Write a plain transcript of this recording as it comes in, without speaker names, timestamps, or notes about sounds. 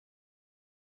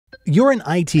You're an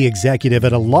IT executive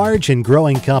at a large and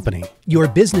growing company. Your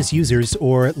business users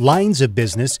or lines of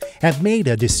business have made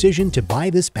a decision to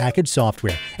buy this packaged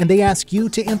software, and they ask you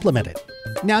to implement it.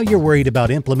 Now you're worried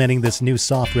about implementing this new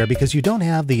software because you don't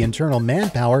have the internal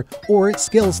manpower or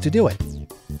skills to do it.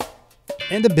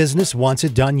 And the business wants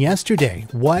it done yesterday.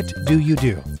 What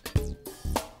do?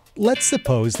 Let's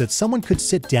suppose that someone could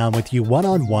sit down with you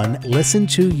one-on-one, listen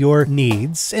to your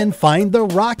needs, and find the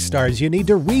rock stars you need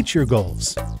to reach your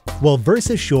goals. Well,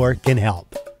 VersaSure can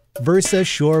help.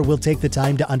 VersaSure will take the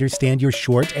time to understand your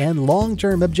short and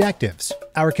long-term objectives.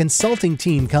 Our consulting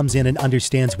team comes in and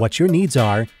understands what your needs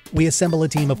are. We assemble a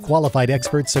team of qualified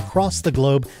experts across the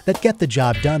globe that get the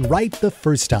job done right the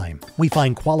first time. We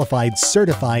find qualified,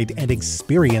 certified, and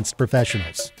experienced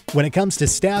professionals. When it comes to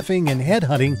staffing and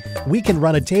headhunting, we can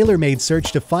run a tailor-made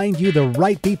search to find you the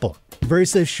right people.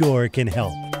 VersaSure can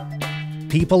help.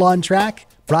 People on track,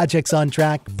 projects on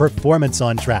track, performance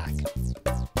on track.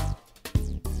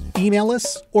 Email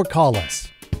us or call us.